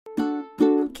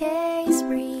case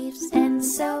briefs, and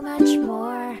so much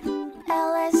more.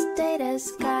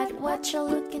 LSData's got what you're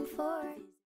looking for.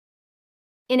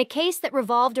 In a case that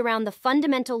revolved around the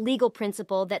fundamental legal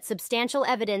principle that substantial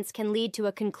evidence can lead to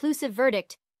a conclusive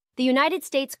verdict, the United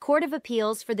States Court of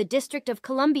Appeals for the District of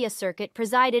Columbia Circuit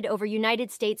presided over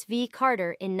United States v.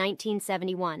 Carter in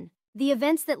 1971. The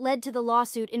events that led to the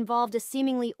lawsuit involved a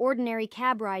seemingly ordinary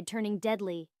cab ride turning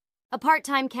deadly. A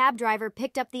part-time cab driver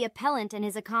picked up the appellant and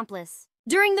his accomplice.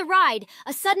 During the ride,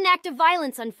 a sudden act of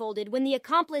violence unfolded when the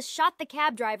accomplice shot the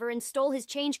cab driver and stole his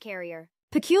change carrier.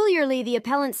 Peculiarly, the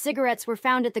appellant's cigarettes were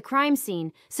found at the crime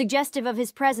scene, suggestive of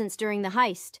his presence during the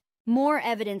heist. More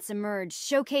evidence emerged,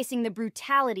 showcasing the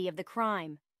brutality of the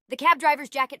crime. The cab driver's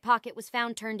jacket pocket was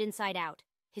found turned inside out,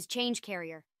 his change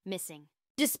carrier missing.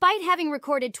 Despite having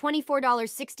recorded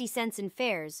 $24.60 in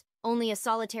fares, only a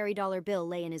solitary dollar bill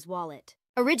lay in his wallet.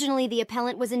 Originally, the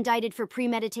appellant was indicted for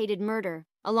premeditated murder,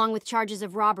 along with charges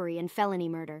of robbery and felony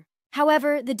murder.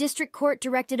 However, the district court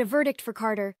directed a verdict for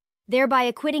Carter, thereby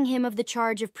acquitting him of the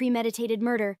charge of premeditated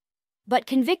murder, but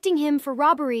convicting him for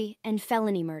robbery and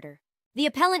felony murder. The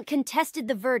appellant contested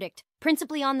the verdict,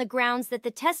 principally on the grounds that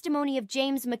the testimony of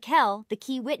James Makel, the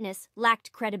key witness,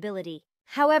 lacked credibility.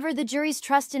 However, the jury's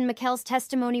trust in Makel's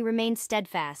testimony remained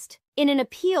steadfast. In an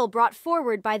appeal brought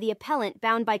forward by the appellant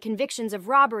bound by convictions of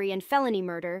robbery and felony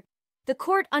murder, the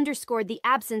court underscored the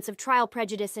absence of trial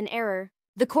prejudice and error.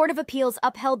 The Court of Appeals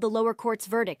upheld the lower court's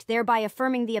verdict, thereby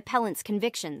affirming the appellant's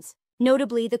convictions.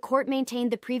 Notably, the court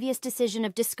maintained the previous decision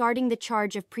of discarding the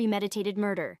charge of premeditated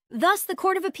murder. Thus, the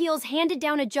Court of Appeals handed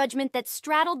down a judgment that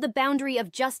straddled the boundary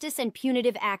of justice and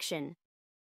punitive action.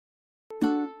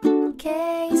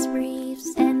 Case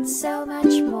briefs, and so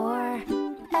much more.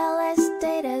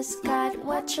 LSData's got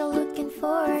what you're looking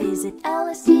for. Visit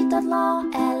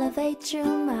lsd.law, elevate your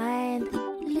mind.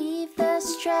 Leave the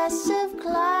stress of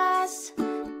climb.